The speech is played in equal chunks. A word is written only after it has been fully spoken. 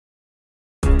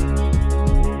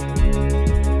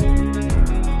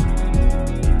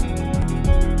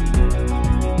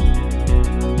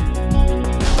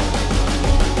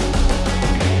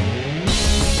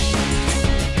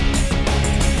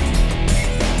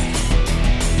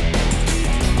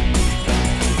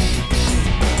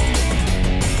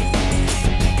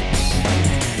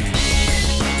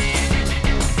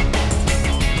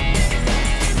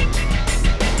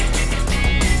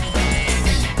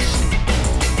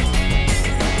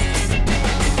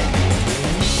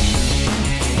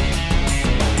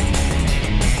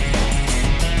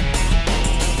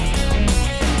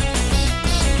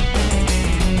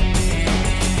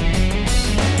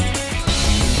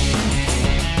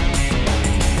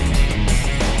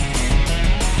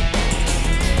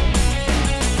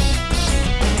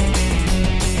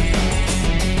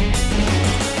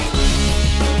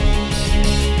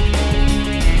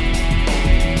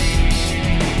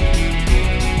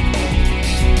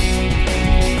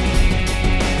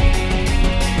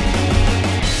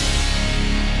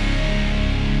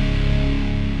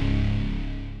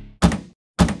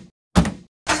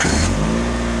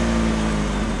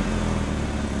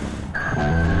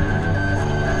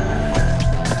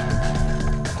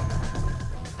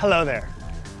Hello there.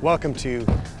 Welcome to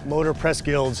Motor Press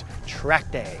Guild's Track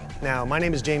Day. Now, my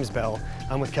name is James Bell.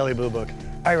 I'm with Kelly Blue Book.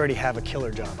 I already have a killer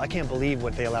job. I can't believe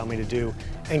what they allow me to do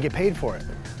and get paid for it.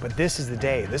 But this is the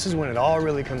day. This is when it all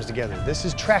really comes together. This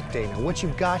is Track Day. Now, what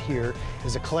you've got here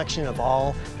is a collection of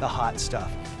all the hot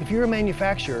stuff. If you're a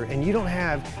manufacturer and you don't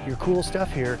have your cool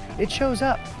stuff here, it shows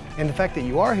up. And the fact that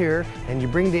you are here and you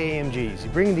bring the AMGs, you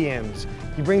bring the M's,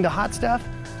 you bring the hot stuff,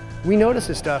 we notice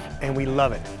this stuff and we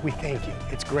love it. We thank you.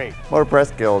 It's great. Motor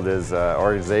Press Guild is an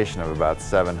organization of about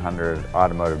 700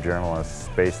 automotive journalists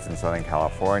based in Southern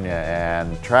California,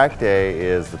 and Track Day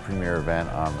is the premier event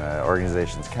on the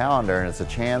organization's calendar, and it's a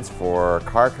chance for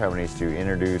car companies to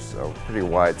introduce a pretty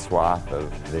wide swath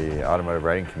of the automotive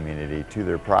writing community to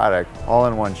their product all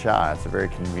in one shot. It's a very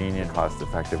convenient,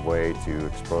 cost-effective way to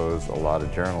expose a lot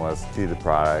of journalists to the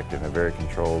product in a very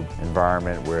controlled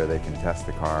environment where they can test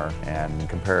the car and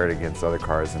compare it against other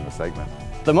cars in the segment.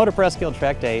 The Motor Press Guild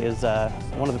Track Day is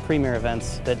one of the premier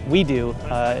events that we do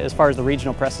as far as the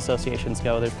regional press associations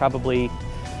go. There's probably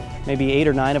maybe 8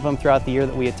 or 9 of them throughout the year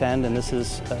that we attend, and this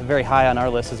is very high on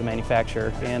our list as a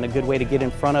manufacturer and a good way to get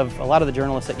in front of a lot of the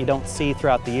journalists that you don't see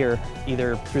throughout the year,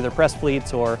 either through their press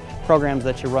fleets or programs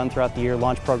that you run throughout the year,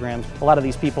 launch programs. A lot of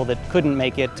these people that couldn't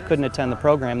make it, couldn't attend the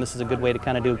program, this is a good way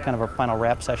to do a final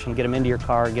wrap session, get them into your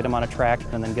car, get them on a track,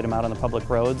 and then get them out on the public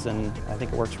roads, and I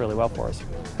think it works really well for us.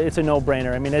 It's a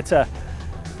no-brainer. I mean, it's a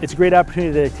great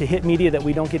opportunity to hit media that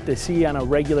we don't get to see on a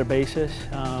regular basis.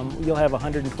 You'll have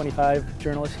 125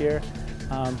 journalists here.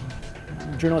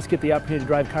 Journalists get the opportunity to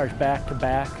drive cars back to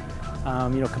back,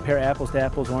 compare apples to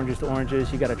apples, oranges to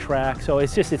oranges. You got a track, so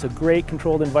it's a great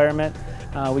controlled environment.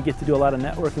 We get to do a lot of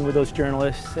networking with those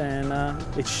journalists, and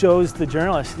it shows the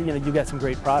journalists, you got some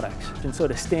great products. And so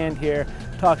to stand here,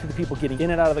 talk to the people getting in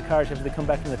and out of the cars after they come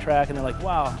back from the track, and they're like,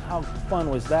 wow, how fun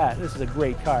was that? This is a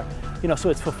great car. So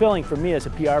it's fulfilling for me as a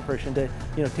PR person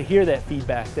to hear that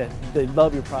feedback, that they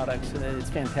love your products, and it's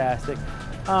fantastic.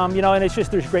 And it's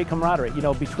there's great camaraderie,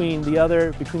 between the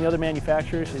other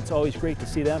manufacturers. It's always great to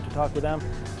see them, to talk with them.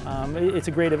 It's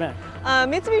a great event.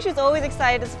 Mitsubishi is always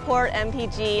excited to support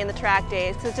MPG and the Track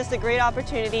Days. It's just a great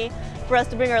opportunity for us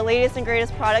to bring our latest and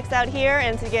greatest products out here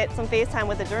and to get some face time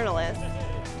with the journalists.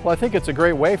 Well, I think it's a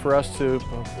great way for us to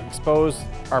expose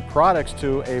our products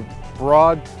to a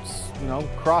broad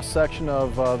cross-section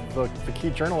of the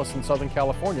key journalists in Southern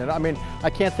California. I mean,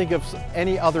 I can't think of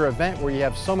any other event where you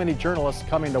have so many journalists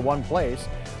coming to one place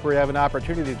where you have an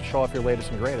opportunity to show off your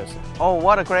latest and greatest. Oh,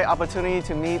 what a great opportunity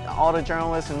to meet all the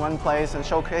journalists in one place and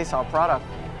showcase our product.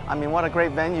 I mean, what a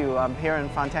great venue here in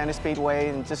Fontana Speedway,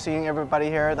 and just seeing everybody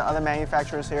here, the other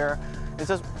manufacturers here. It's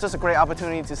just a great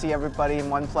opportunity to see everybody in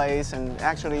one place and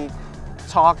actually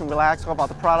talk and relax, talk about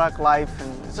the product, life,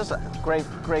 and it's just a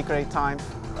great time.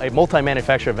 A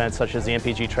multi-manufacturer event such as the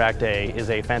MPG Track Day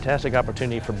is a fantastic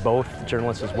opportunity for both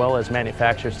journalists as well as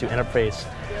manufacturers to interface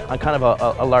on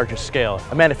a larger scale.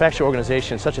 A manufacturer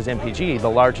organization such as MPG, the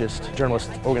largest journalist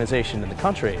organization in the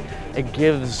country, it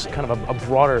gives a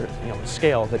broader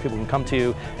scale that people can come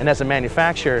to, and as a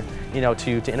manufacturer, to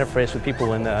interface with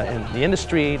people in the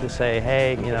industry, to say,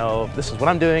 hey, this is what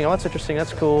I'm doing, oh, that's interesting,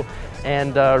 that's cool,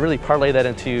 and really parlay that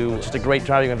into just a great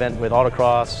driving event with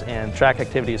autocross and track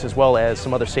activities, as well as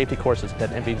some other safety courses that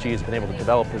MPG has been able to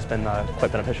develop, has been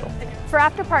quite beneficial. For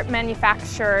afterpart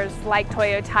manufacturers like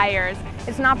Toyo Tires,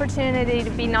 it's an opportunity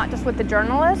to be not just with the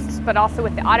journalists, but also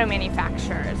with the auto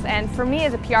manufacturers. And for me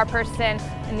as a PR person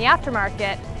in the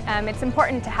aftermarket, it's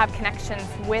important to have connections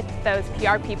with those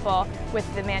PR people,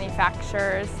 with the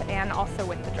manufacturers, and also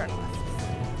with the journalists.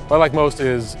 What I like most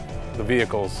is the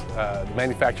vehicles. The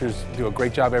manufacturers do a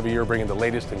great job every year bringing the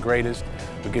latest and greatest.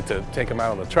 We get to take them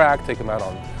out on the track, take them out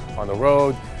on the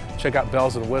road, check out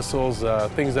bells and whistles,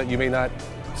 things that you may not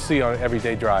see on an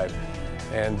everyday drive.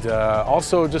 And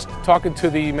also just talking to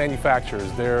the manufacturers.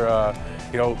 They're,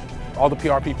 all the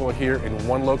PR people are here in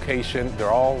one location.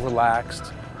 They're all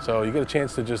relaxed. So you get a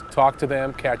chance to just talk to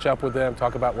them, catch up with them,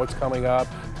 talk about what's coming up,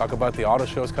 talk about the auto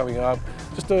shows coming up.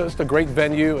 Just a great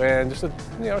venue, and just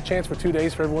a chance for 2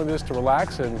 days for everyone just to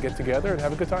relax and get together and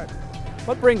have a good time.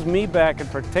 What brings me back in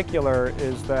particular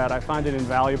is that I find it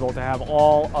invaluable to have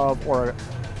all of, or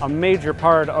a major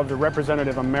part of, the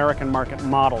representative American market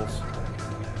models.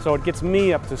 So it gets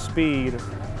me up to speed.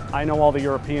 I know all the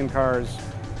European cars,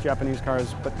 Japanese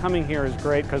cars, but coming here is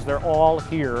great because they're all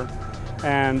here.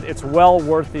 And it's well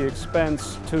worth the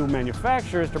expense to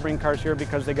manufacturers to bring cars here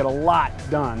because they get a lot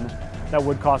done that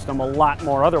would cost them a lot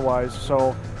more otherwise.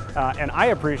 So, and I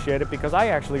appreciate it because I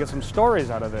actually get some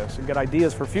stories out of this and get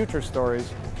ideas for future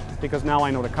stories because now I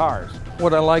know the cars.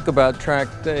 What I like about Track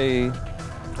Day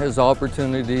is the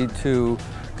opportunity to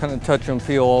kind of touch and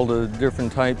feel all the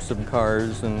different types of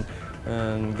cars and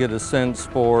get a sense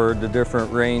for the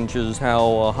different ranges, how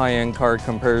a high-end car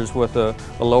compares with a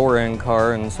lower-end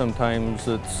car, and sometimes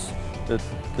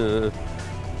the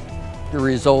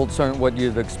results aren't what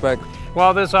you'd expect.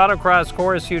 Well, this autocross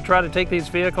course, you try to take these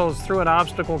vehicles through an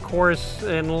obstacle course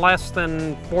in less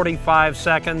than 45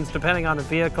 seconds, depending on the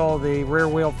vehicle, the rear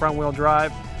wheel, front wheel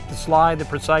drive, the slide, the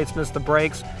preciseness, the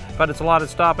brakes, but it's a lot of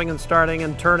stopping and starting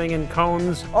and turning in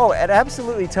cones. Oh, it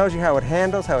absolutely tells you how it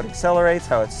handles, how it accelerates,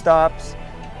 how it stops,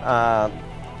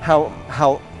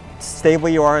 how stable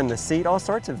you are in the seat, all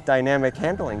sorts of dynamic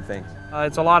handling things.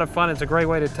 It's a lot of fun. It's a great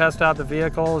way to test out the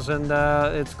vehicles, and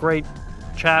it's great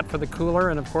chat for the cooler,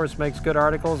 and of course makes good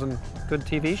articles and good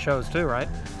TV shows too, right?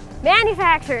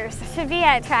 Manufacturers should be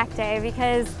at Track Day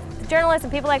because journalists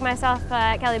and people like myself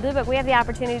at Kelly Blue Book, we have the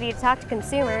opportunity to talk to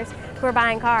consumers who are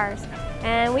buying cars.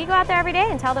 And we go out there every day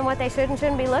and tell them what they should and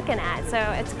shouldn't be looking at. So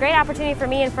it's a great opportunity for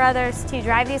me and for others to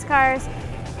drive these cars,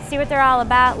 see what they're all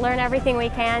about, learn everything we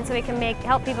can so we can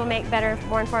help people make better,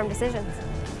 more informed decisions.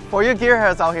 For your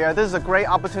gearheads out here, this is a great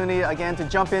opportunity again to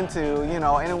jump into,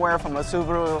 anywhere from a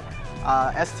Subaru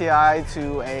STI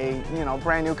to a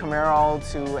brand new Camaro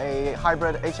to a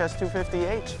hybrid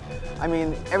HS250H. I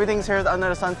mean, everything's here under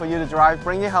the sun for you to drive.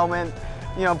 Bring your helmet,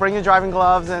 bring your driving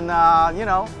gloves, and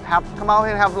come out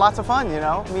here and have lots of fun.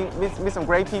 Meet some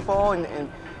great people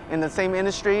in the same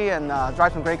industry and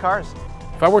drive some great cars.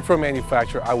 If I worked for a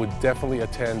manufacturer, I would definitely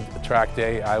attend Track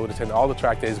Day. I would attend all the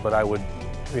track days, but I would,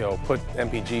 put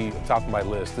MPG top of my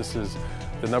list. This is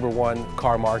the #1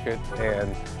 car market,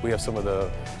 and we have some of the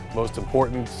most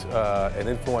important and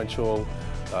influential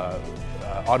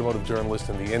automotive journalists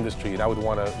in the industry, and I would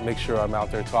want to make sure I'm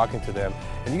out there talking to them.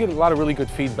 And you get a lot of really good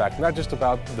feedback, not just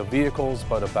about the vehicles,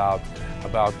 but about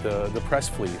the press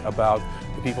fleet, about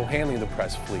the people handling the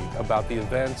press fleet, about the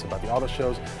events, about the auto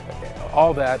shows,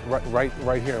 all that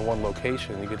right here in one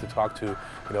location. You get to talk to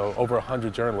over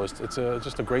 100 journalists. It's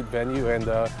just a great venue, and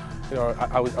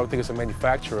I would think as a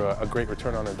manufacturer a great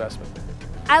return on investment.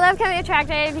 I love coming to Track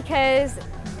Day because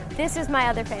this is my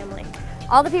other family.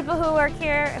 All the people who work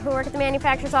here, who work at the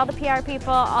manufacturers, all the PR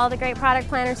people, all the great product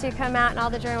planners who come out, and all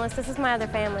the journalists, this is my other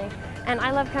family. And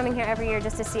I love coming here every year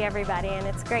just to see everybody, and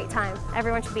it's a great time.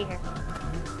 Everyone should be here.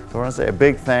 So I want to say a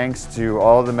big thanks to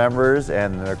all the members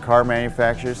and the car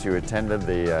manufacturers who attended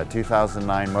the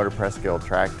 2009 Motor Press Guild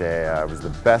Track Day. It was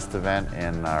the best event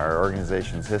in our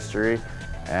organization's history,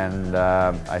 and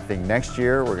I think next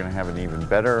year we're going to have an even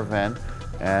better event.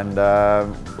 And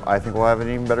I think we'll have an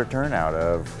even better turnout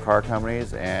of car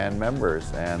companies and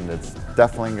members, and it's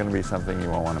definitely going to be something you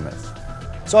won't want to miss.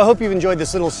 So I hope you've enjoyed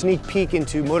this little sneak peek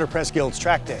into Motor Press Guild's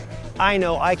Track Day. I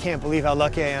know I can't believe how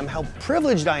lucky I am, how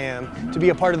privileged I am to be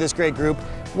a part of this great group.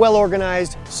 Well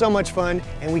organized, so much fun,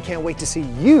 and we can't wait to see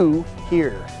you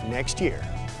here next year.